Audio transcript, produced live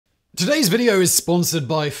Today's video is sponsored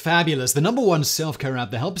by Fabulous, the #1 self-care app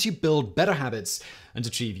that helps you build better habits and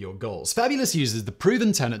achieve your goals. Fabulous uses the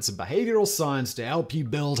proven tenets of behavioral science to help you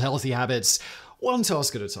build healthy habits, one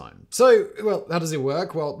task at a time. So, well, how does it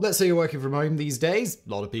work? Well, let's say you're working from home these days. A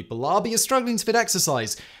lot of people are, but you're struggling to fit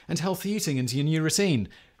exercise and healthy eating into your new routine.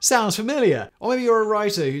 Sounds familiar. Or maybe you're a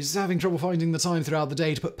writer who's having trouble finding the time throughout the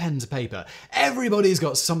day to put pen to paper. Everybody's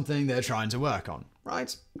got something they're trying to work on,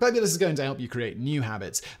 right? Fabulous is going to help you create new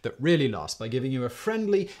habits that really last by giving you a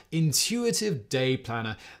friendly, intuitive day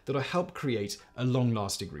planner that'll help create a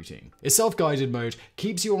long-lasting routine. Its self-guided mode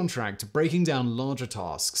keeps you on track to breaking down larger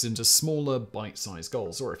tasks into smaller, bite-sized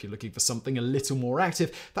goals. Or if you're looking for something a little more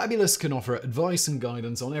active, Fabulous can offer advice and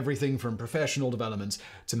guidance on everything from professional development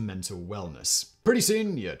to mental wellness. Pretty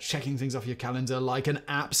soon, you're checking things off your calendar like an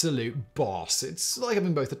absolute boss. It's like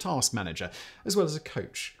having both a task manager as well as a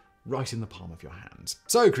coach right in the palm of your hand.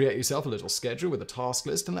 So create yourself a little schedule with a task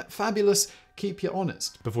list and let Fabulous keep you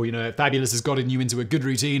honest. Before you know it, Fabulous has gotten you into a good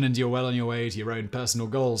routine and you're well on your way to your own personal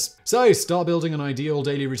goals. So start building an ideal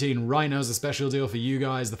daily routine right now as a special deal for you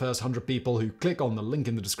guys. The first 100 people who click on the link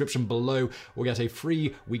in the description below will get a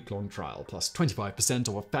free week-long trial plus 25%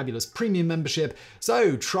 off a Fabulous premium membership.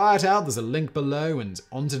 So try it out. There's a link below and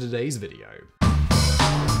on to today's video.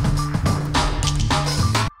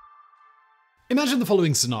 Imagine the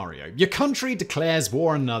following scenario. Your country declares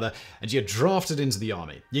war on another and you're drafted into the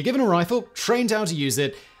army. You're given a rifle, trained how to use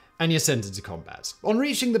it, and you're sent into combat. On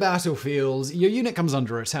reaching the battlefield, your unit comes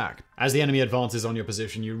under attack. As the enemy advances on your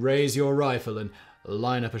position, you raise your rifle and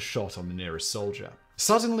line up a shot on the nearest soldier.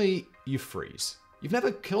 Suddenly, you freeze. You've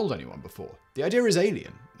never killed anyone before. The idea is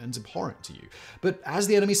alien and abhorrent to you. But as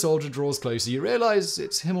the enemy soldier draws closer, you realize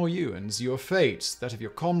it's him or you, and your fate, that of your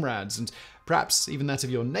comrades, and perhaps even that of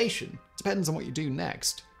your nation, depends on what you do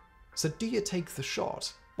next. So do you take the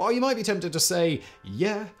shot? While you might be tempted to say,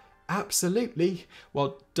 yeah, absolutely,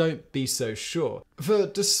 well, don't be so sure. For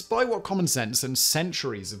despite what common sense and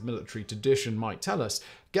centuries of military tradition might tell us,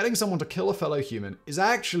 getting someone to kill a fellow human is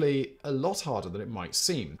actually a lot harder than it might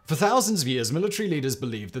seem. For thousands of years, military leaders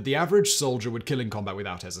believed that the average soldier would kill in combat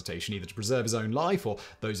without hesitation, either to preserve his own life or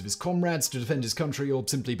those of his comrades, to defend his country, or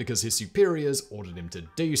simply because his superiors ordered him to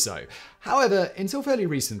do so. However, until fairly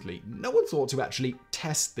recently, no one thought to actually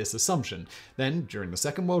test this assumption. Then, during the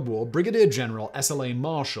Second World War, Brigadier General S.L.A.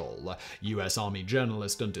 Marshall, a U.S. Army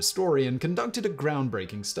journalist and historian, conducted a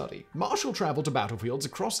groundbreaking study. Marshall traveled to battlefields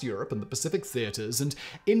across Europe and the Pacific theaters and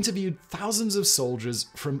interviewed thousands of soldiers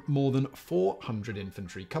from more than 400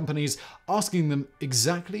 infantry companies, asking them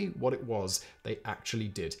exactly what it was they actually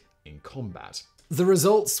did in combat. The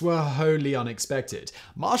results were wholly unexpected.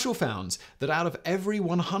 Marshall found that out of every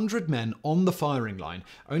 100 men on the firing line,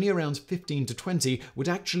 only around 15 to 20 would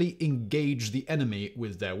actually engage the enemy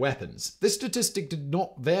with their weapons. This statistic did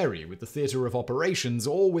not vary with the theater of operations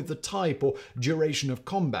or with the type or duration of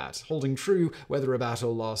combat, holding true whether a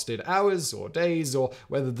battle lasted hours or days, or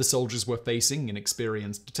whether the soldiers were facing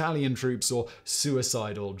inexperienced Italian troops or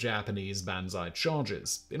suicidal Japanese Banzai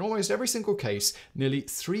charges. In almost every single case, nearly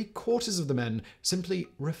 3/4 of the men simply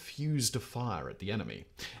refused to fire at the enemy.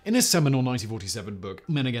 In his seminal 1947 book,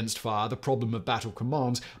 Men Against Fire, The Problem of Battle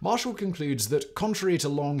Command, Marshall concludes that, contrary to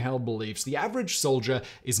long-held beliefs, the average soldier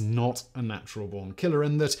is not a natural-born killer,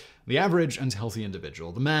 and that the average and healthy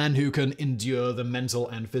individual, the man who can endure the mental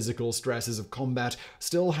and physical stresses of combat,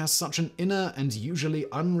 still has such an inner and usually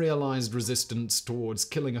unrealized resistance towards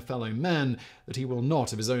killing a fellow man that he will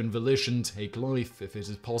not, of his own volition, take life if it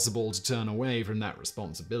is possible to turn away from that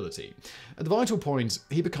responsibility. At the vital point,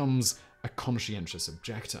 he becomes a conscientious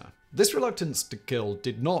objector. This reluctance to kill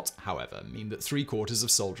did not, however, mean that 3/4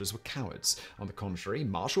 of soldiers were cowards. On the contrary,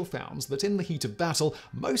 Marshall found that in the heat of battle,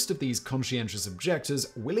 most of these conscientious objectors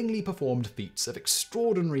willingly performed feats of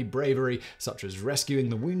extraordinary bravery, such as rescuing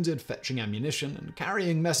the wounded, fetching ammunition, and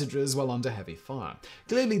carrying messages while under heavy fire.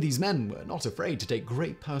 Clearly, these men were not afraid to take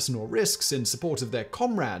great personal risks in support of their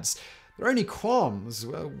comrades. Their only qualms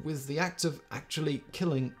were with the act of actually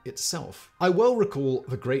killing itself. I well recall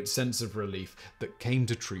the great sense of relief that came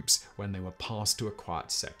to troops when they were passed to a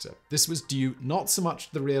quiet sector. This was due not so much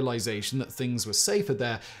to the realization that things were safer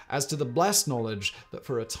there, as to the blessed knowledge that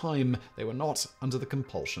for a time they were not under the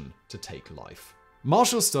compulsion to take life.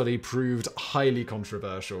 Marshall's study proved highly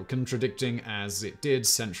controversial, contradicting as it did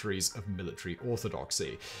centuries of military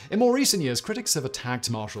orthodoxy. In more recent years, critics have attacked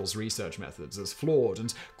Marshall's research methods as flawed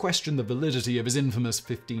and questioned the validity of his infamous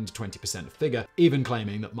 15 to 20% figure, even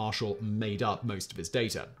claiming that Marshall made up most of his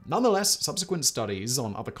data. Nonetheless, subsequent studies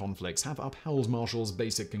on other conflicts have upheld Marshall's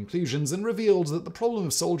basic conclusions and revealed that the problem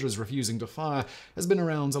of soldiers refusing to fire has been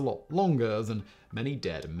around a lot longer than many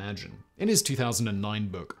dared imagine. In his 2009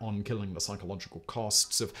 book On Killing: The Psychological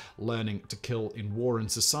Costs of Learning to Kill in War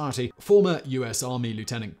and Society, former US Army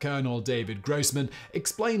Lieutenant Colonel David Grossman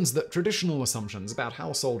explains that traditional assumptions about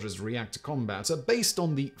how soldiers react to combat are based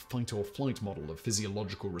on the fight-or-flight model of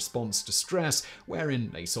physiological response to stress,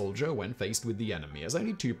 wherein a soldier, when faced with the enemy, has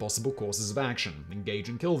only two possible courses of action: engage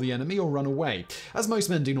and kill the enemy, or run away. As most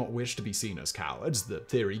men do not wish to be seen as cowards, the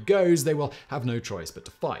theory goes they will have no choice but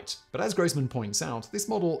to fight. But as Grossman points out, this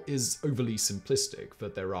model is overly simplistic, for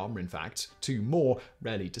there are, in fact, two more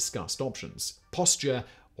rarely discussed options: posture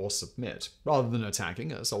or submit. Rather than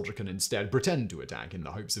attacking, a soldier can instead pretend to attack in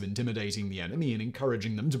the hopes of intimidating the enemy and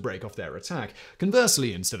encouraging them to break off their attack.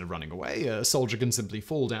 Conversely, instead of running away, a soldier can simply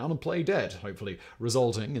fall down and play dead, hopefully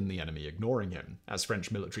resulting in the enemy ignoring him. As French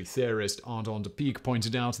military theorist Ardon de Picq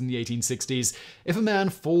pointed out in the 1860s, if a man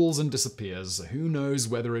falls and disappears, who knows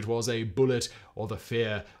whether it was a bullet or the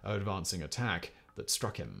fear of advancing attack that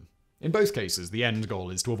struck him. In both cases, the end goal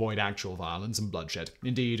is to avoid actual violence and bloodshed.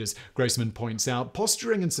 Indeed, as Grossman points out,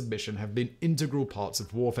 posturing and submission have been integral parts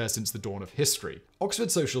of warfare since the dawn of history. Oxford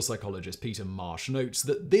social psychologist Peter Marsh notes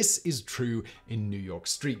that this is true in New York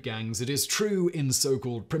street gangs, it is true in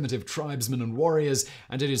so-called primitive tribesmen and warriors,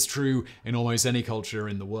 and it is true in almost any culture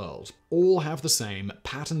in the world. All have the same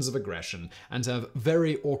patterns of aggression and have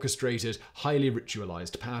very orchestrated, highly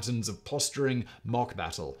ritualized patterns of posturing, mock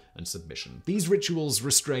battle, and submission. These rituals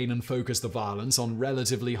restrain and focus the violence on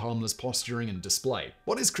relatively harmless posturing and display.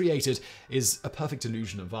 What is created is a perfect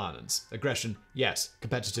illusion of violence. Aggression, yes.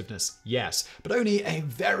 Competitiveness, yes. But only a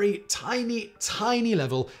very tiny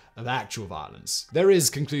level of actual violence. There is,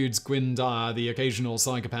 concludes Gwyn Dyer, the occasional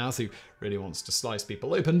psychopath who really wants to slice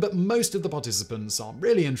people open, but most of the participants are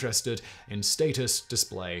really interested in status,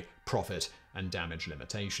 display, profit, and damage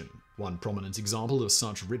limitation. One prominent example of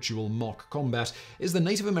such ritual mock combat is the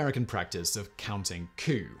Native American practice of counting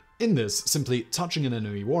coup. In this, simply touching an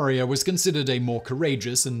enemy warrior was considered a more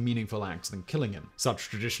courageous and meaningful act than killing him. Such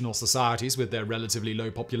traditional societies, with their relatively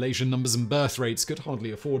low population numbers and birth rates, could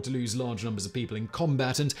hardly afford to lose large numbers of people in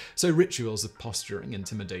combat, and so rituals of posturing,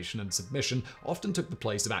 intimidation, and submission often took the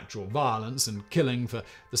place of actual violence and killing for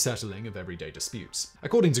the settling of everyday disputes.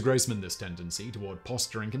 According to Grossman, this tendency toward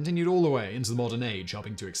posturing continued all the way into the modern age,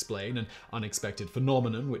 helping to explain an unexpected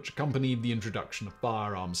phenomenon which accompanied the introduction of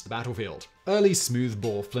firearms to the battlefield. Early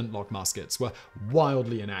smoothbore flintlock muskets were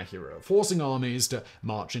wildly inaccurate, forcing armies to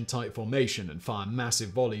march in tight formation and fire massive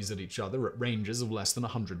volleys at each other at ranges of less than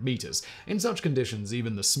 100 meters. In such conditions,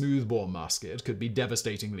 even the smoothbore musket could be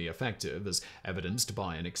devastatingly effective, as evidenced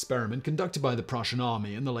by an experiment conducted by the Prussian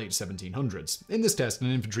army in the late 1700s. In this test,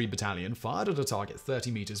 an infantry battalion fired at a target 30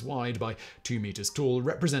 meters wide by 2 meters tall,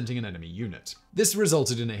 representing an enemy unit. This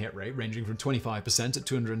resulted in a hit rate ranging from 25% at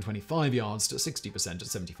 225 yards to 60% at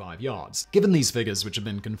 75 yards. Given these figures, which have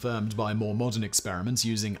been confirmed by more modern experiments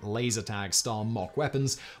using laser tag-style mock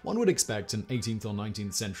weapons, one would expect an 18th or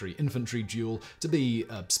 19th century infantry duel to be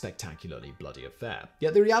a spectacularly bloody affair.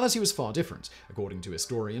 Yet the reality was far different. According to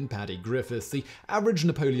historian Paddy Griffith, the average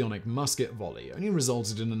Napoleonic musket volley only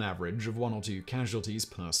resulted in an average of 1 or 2 casualties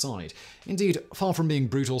per side. Indeed, far from being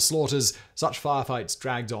brutal slaughters, such firefights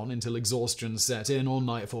dragged on until exhaustion set in or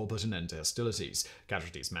nightfall put an end to hostilities.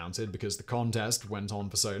 Casualties mounted because the contest went on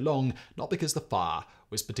for so long, not because the fire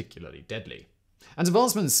was particularly deadly. And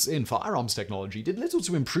advancements in firearms technology did little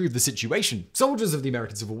to improve the situation. Soldiers of the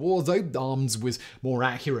American Civil War, though armed with more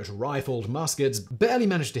accurate rifled muskets, barely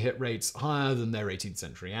managed to hit rates higher than their 18th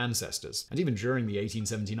century ancestors. And even during the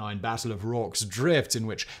 1879 Battle of Rorke's Drift, in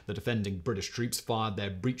which the defending British troops fired their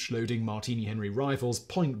breech-loading Martini Henry rifles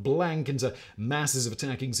point blank into masses of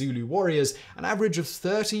attacking Zulu warriors, an average of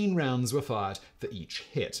 13 rounds were fired for each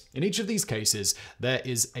hit. In each of these cases, there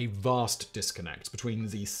is a vast disconnect between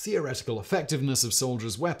the theoretical effectiveness of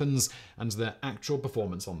soldiers' weapons and their actual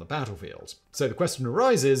performance on the battlefield. So the question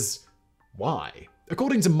arises, why?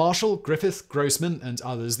 According to Marshall, Griffith, Grossman, and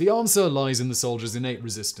others, the answer lies in the soldiers' innate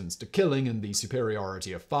resistance to killing and the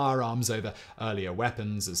superiority of firearms over earlier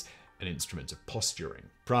weapons as an instrument of posturing.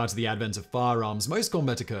 Prior to the advent of firearms, most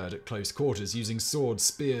combat occurred at close quarters using swords,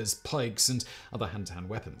 spears, pikes, and other hand-to-hand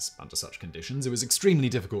weapons. Under such conditions, it was extremely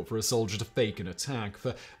difficult for a soldier to fake an attack,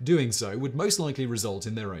 for doing so would most likely result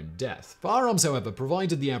in their own death. Firearms, however,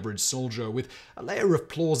 provided the average soldier with a layer of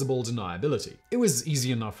plausible deniability. It was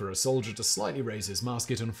easy enough for a soldier to slightly raise his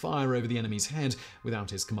musket and fire over the enemy's head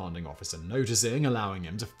without his commanding officer noticing, allowing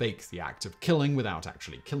him to fake the act of killing without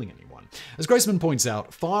actually killing anyone. As Grossman points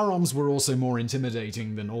out, firearms rifles were also more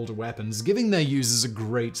intimidating than older weapons, giving their users a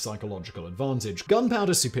great psychological advantage.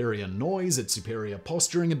 Gunpowder's superior noise, its superior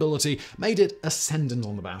posturing ability, made it ascendant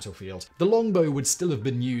on the battlefield. The longbow would still have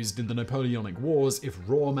been used in the Napoleonic Wars if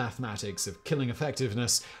raw mathematics of killing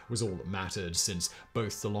effectiveness was all that mattered, since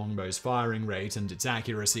both the longbow's firing rate and its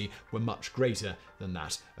accuracy were much greater than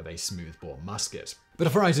that of a smoothbore musket. But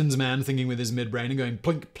a frightened man thinking with his midbrain and going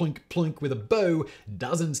plink, plink, plink with a bow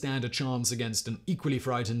doesn't stand a chance against an equally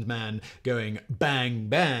frightened man going bang,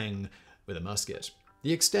 bang with a musket.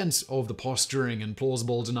 The extent of the posturing and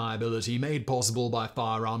plausible deniability made possible by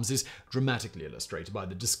firearms is dramatically illustrated by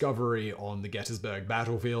the discovery on the Gettysburg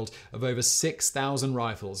battlefield of over 6,000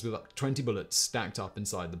 rifles with up to 20 bullets stacked up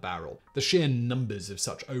inside the barrel. The sheer numbers of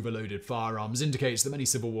such overloaded firearms indicates that many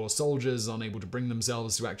Civil War soldiers, unable to bring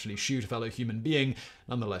themselves to actually shoot a fellow human being,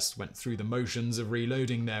 nonetheless went through the motions of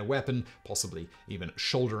reloading their weapon, possibly even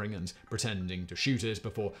shouldering and pretending to shoot it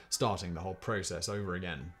before starting the whole process over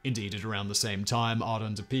again. Indeed, at around the same time,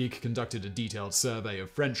 Ardent de Pique conducted a detailed survey of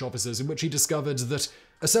French officers in which he discovered that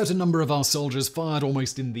a certain number of our soldiers fired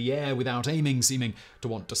almost in the air without aiming, seeming to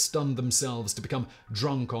want to stun themselves to become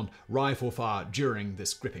drunk on rifle fire during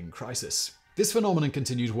this gripping crisis. This phenomenon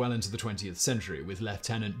continued well into the 20th century, with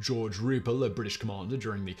Lieutenant George Rupel, a British commander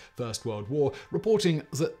during the First World War, reporting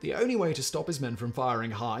that the only way to stop his men from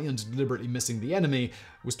firing high and deliberately missing the enemy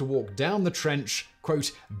was to walk down the trench,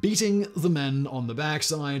 quote, beating the men on the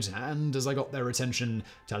backside, and, as I got their attention,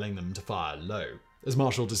 telling them to fire low. As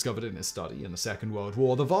Marshall discovered in his study in the Second World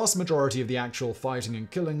War, the vast majority of the actual fighting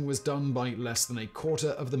and killing was done by less than a quarter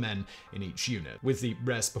of the men in each unit, with the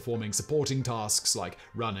rest performing supporting tasks like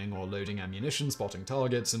running or loading ammunition, spotting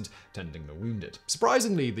targets, and tending the wounded.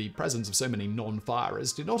 Surprisingly, the presence of so many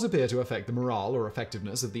non-firers did not appear to affect the morale or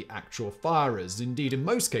effectiveness of the actual firers. Indeed, in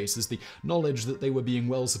most cases, the knowledge that they were being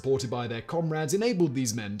well supported by their comrades enabled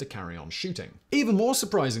these men to carry on shooting. Even more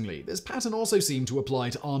surprisingly, this pattern also seemed to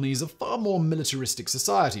apply to armies of far more militaristic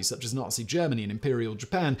societies such as Nazi Germany and Imperial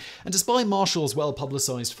Japan, and despite Marshall's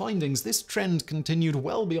well-publicized findings, this trend continued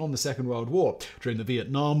well beyond the Second World War. During the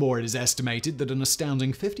Vietnam War, it is estimated that an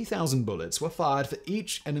astounding 50,000 bullets were fired for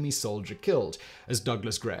each enemy soldier killed. As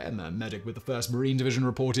Douglas Graham, a medic with the 1st Marine Division,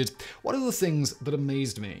 reported, "One of the things that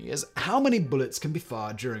amazed me is how many bullets can be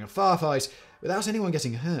fired during a firefight without anyone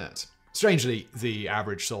getting hurt." Strangely, the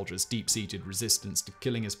average soldier's deep-seated resistance to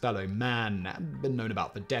killing his fellow man had been known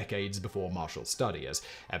about for decades before Marshall's study, as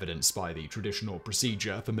evidenced by the traditional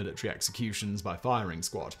procedure for military executions by firing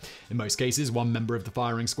squad. In most cases, one member of the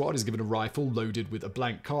firing squad is given a rifle loaded with a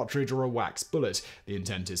blank cartridge or a wax bullet. The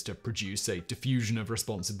intent is to produce a diffusion of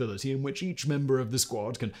responsibility in which each member of the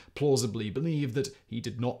squad can plausibly believe that he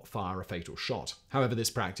did not fire a fatal shot. However, this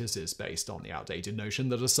practice is based on the outdated notion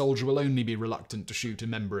that a soldier will only be reluctant to shoot a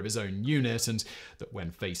member of his own unit, and that when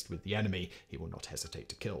faced with the enemy, he will not hesitate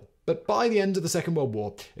to kill. But by the end of the Second World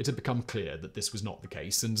War, it had become clear that this was not the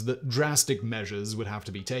case, and that drastic measures would have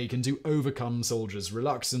to be taken to overcome soldiers'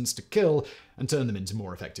 reluctance to kill and turn them into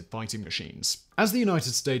more effective fighting machines. As the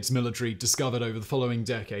United States military discovered over the following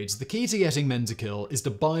decades, the key to getting men to kill is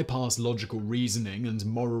to bypass logical reasoning and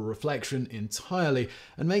moral reflection entirely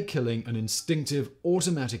and make killing an instinctive,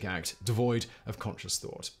 automatic act devoid of conscious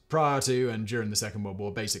thought. Prior to and during the Second World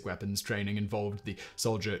War, basic weapons training involved the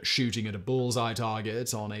soldier shooting at a bullseye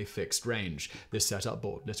target on a fixed range. This setup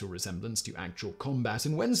bore little resemblance to actual combat,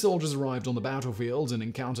 and when soldiers arrived on the battlefield and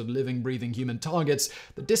encountered living, breathing human targets,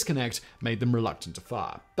 the disconnect made them reluctant to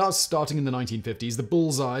fire. Thus, starting in the 1950s, the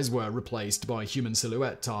bullseyes were replaced by human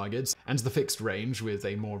silhouette targets, and the fixed range, with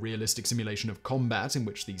a more realistic simulation of combat in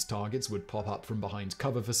which these targets would pop up from behind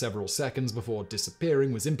cover for several seconds before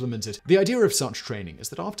disappearing, was implemented. The idea of such training is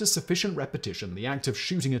that after sufficient repetition, the act of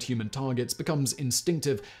shooting at human targets becomes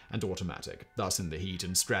instinctive and automatic. Thus, in the heat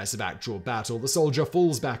and stress of actual battle, the soldier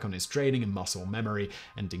falls back on his training and muscle memory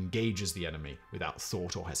and engages the enemy without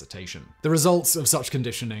thought or hesitation. The results of such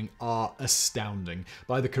conditioning are astounding.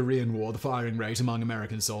 By the Korean War, the firing rate among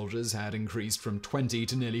American soldiers had increased from 20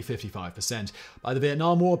 to nearly 55%. By the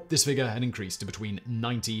Vietnam War, this figure had increased to between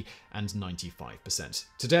 90 and 95%.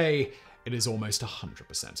 Today, it is almost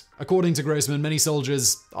 100%. According to Grossman, many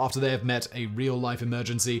soldiers, after they have met a real-life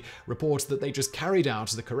emergency, report that they just carried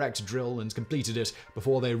out the correct drill and completed it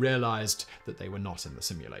before they realized that they were not in the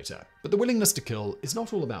simulator. But the willingness to kill is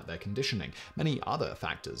not all about their conditioning. Many other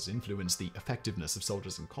factors influence the effectiveness of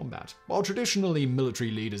soldiers in combat. While traditionally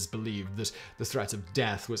military leaders believed that the threat of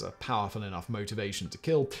death was a powerful enough motivation to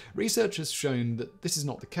kill, research has shown that this is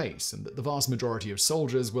not the case, and that the vast majority of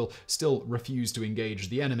soldiers will still refuse to engage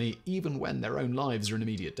the enemy even even when their own lives are in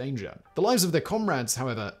immediate danger. The lives of their comrades,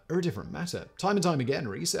 however, are a different matter. Time and time again,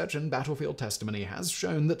 research and battlefield testimony has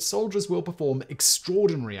shown that soldiers will perform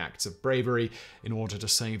extraordinary acts of bravery in order to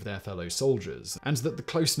save their fellow soldiers, and that the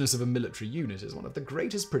closeness of a military unit is one of the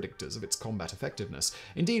greatest predictors of its combat effectiveness.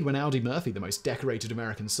 Indeed, when Audie Murphy, the most decorated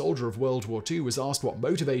American soldier of World War II, was asked what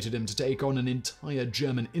motivated him to take on an entire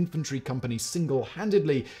German infantry company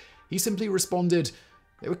single-handedly, he simply responded,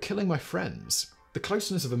 "They were killing my friends." The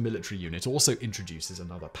closeness of a military unit also introduces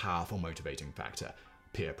another powerful motivating factor: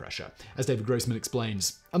 peer pressure. As David Grossman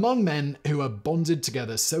explains, among men who are bonded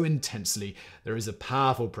together so intensely, there is a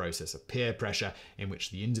powerful process of peer pressure in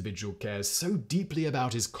which the individual cares so deeply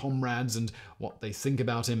about his comrades and what they think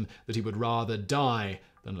about him that he would rather die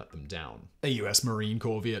than let them down. A US Marine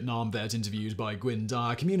Corps Vietnam vet interviewed by Gwyn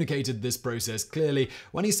Dyer communicated this process clearly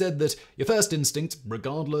when he said that your first instinct,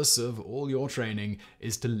 regardless of all your training,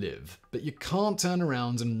 is to live, but you can't turn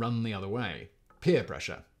around and run the other way. Peer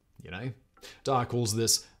pressure, you know? Dyer calls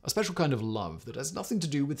this a special kind of love that has nothing to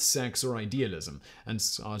do with sex or idealism, and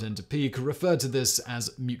Sergeant Peake referred to this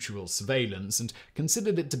as mutual surveillance and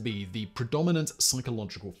considered it to be the predominant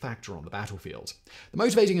psychological factor on the battlefield. The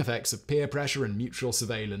motivating effects of peer pressure and mutual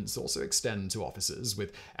surveillance also extend to officers,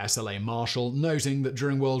 with SLA Marshall noting that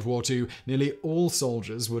during World War II, nearly all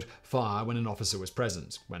soldiers would fire when an officer was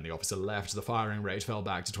present. When the officer left, the firing rate fell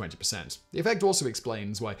back to 20%. The effect also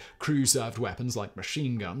explains why crew-served weapons like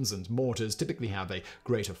machine guns and mortars typically have a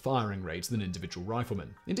greater firing rate than individual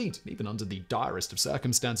riflemen. Indeed, even under the direst of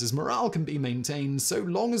circumstances, morale can be maintained so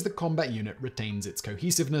long as the combat unit retains its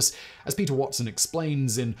cohesiveness, as Peter Watson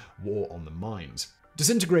explains in War on the Mind.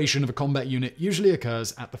 Disintegration of a combat unit usually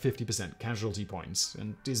occurs at the 50% casualty point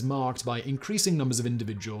and is marked by increasing numbers of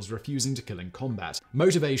individuals refusing to kill in combat.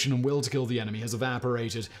 Motivation and will to kill the enemy has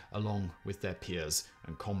evaporated along with their peers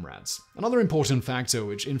and comrades. Another important factor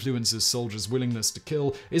which influences soldiers' willingness to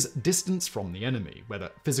kill is distance from the enemy, whether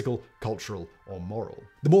physical, cultural, or moral.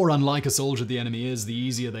 The more unlike a soldier the enemy is, the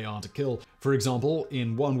easier they are to kill. For example,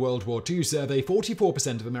 in one World War II survey,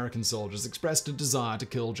 44% of American soldiers expressed a desire to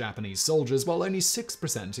kill Japanese soldiers, while only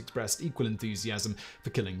 6% expressed equal enthusiasm for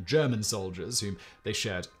killing German soldiers, whom they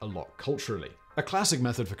shared a lot culturally. A classic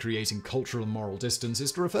method for creating cultural and moral distance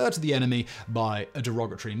is to refer to the enemy by a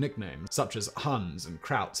derogatory nickname, such as Huns and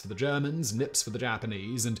Krauts for the Germans, Nips for the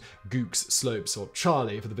Japanese, and Gooks, Slopes, or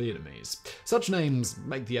Charlie for the Vietnamese. Such names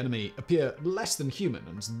make the enemy appear less than human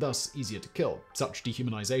and thus easier to kill. Such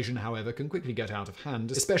dehumanization, however, can quickly get out of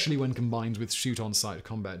hand, especially when combined with shoot-on-sight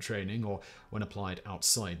combat training or when applied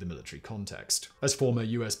outside the military context. As former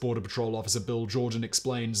US Border Patrol officer Bill Jordan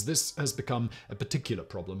explains, this has become a particular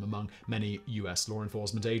problem among many US law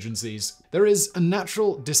enforcement agencies. There is a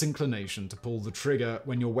natural disinclination to pull the trigger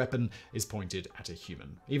when your weapon is pointed at a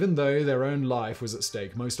human. Even though their own life was at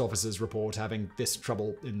stake, most officers report having this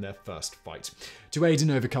trouble in their first fight. To aid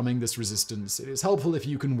in overcoming this resistance, it is helpful if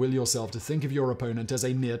you can will yourself to think of your opponent as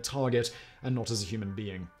a mere target and not as a human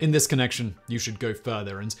being. In this connection, you should go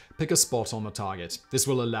further and pick a spot on the target. This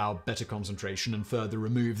will allow better concentration and further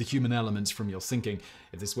remove the human elements from your thinking.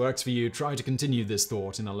 If this works for you, try to continue this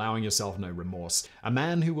thought in allowing yourself no remorse. A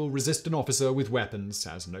man who will resist an officer with weapons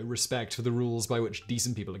has no respect for the rules by which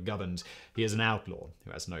decent people are governed. He is an outlaw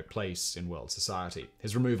who has no place in world society.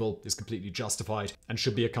 His removal is completely justified and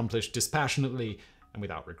should be accomplished dispassionately and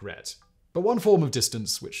without regret. But one form of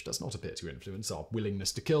distance, which does not appear to influence our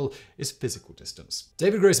willingness to kill, is physical distance.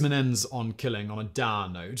 David Grossman ends on killing on a dour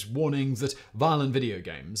note, warning that violent video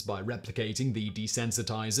games, by replicating the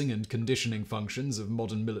desensitizing and conditioning functions of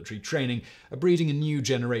modern military training, are breeding a new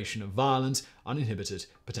generation of violent, uninhibited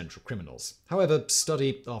potential criminals. However,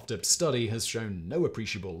 study after study has shown no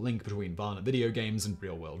appreciable link between violent video games and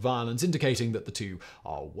real-world violence, indicating that the two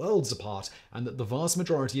are worlds apart and that the vast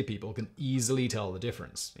majority of people can easily tell the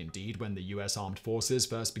difference. Indeed, when the US Armed Forces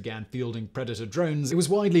first began fielding Predator drones, it was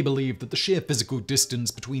widely believed that the sheer physical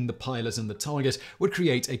distance between the pilot and the target would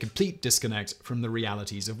create a complete disconnect from the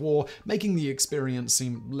realities of war, making the experience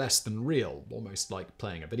seem less than real, almost like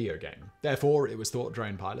playing a video game. Therefore, it was thought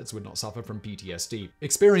drone pilots would not suffer from PTSD.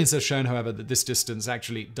 Experience has shown, however, that this distance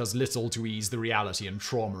actually does little to ease the reality and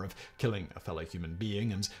trauma of killing a fellow human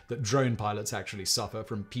being, and that drone pilots actually suffer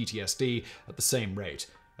from PTSD at the same rate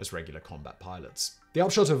as regular combat pilots. The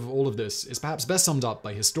upshot of all of this is perhaps best summed up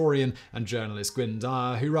by historian and journalist Gwyn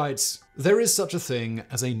Dyer, who writes, "There is such a thing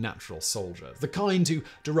as a natural soldier, the kind who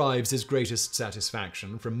derives his greatest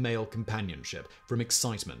satisfaction from male companionship, from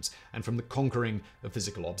excitement, and from the conquering of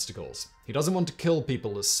physical obstacles. He doesn't want to kill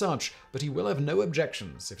people as such, but he will have no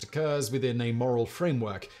objections if it occurs within a moral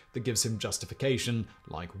framework that gives him justification,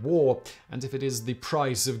 like war, and if it is the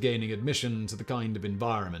price of gaining admission to the kind of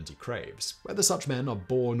environment he craves. Whether such men are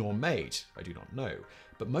born or made, I do not know.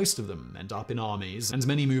 But most of them end up in armies, and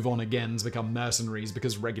many move on again to become mercenaries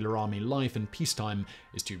because regular army life in peacetime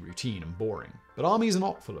is too routine and boring. But armies are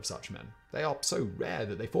not full of such men. They are so rare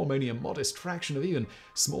that they form only a modest fraction of even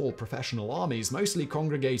small professional armies, mostly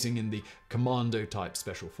congregating in the commando-type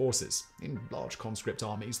special forces. In large conscript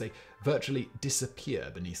armies, they virtually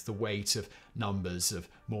disappear beneath the weight of numbers of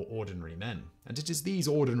more ordinary men. And it is these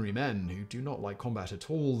ordinary men who do not like combat at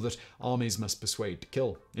all that armies must persuade to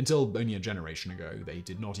kill. Until only a generation ago, they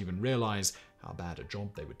did not even realize how bad a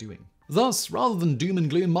job they were doing. Thus, rather than doom and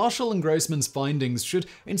gloom, Marshall and Grossman's findings should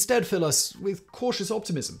instead fill us with cautious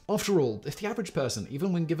optimism. After all, if the average person,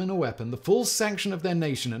 even when given a weapon, the full sanction of their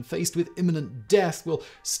nation, and faced with imminent death, will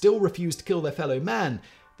still refuse to kill their fellow man,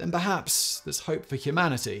 then perhaps there's hope for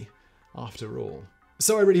humanity after all.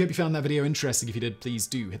 So I really hope you found that video interesting. If you did, please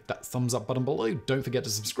do hit that thumbs up button below. Don't forget to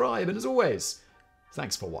subscribe, and as always,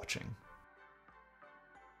 thanks for watching.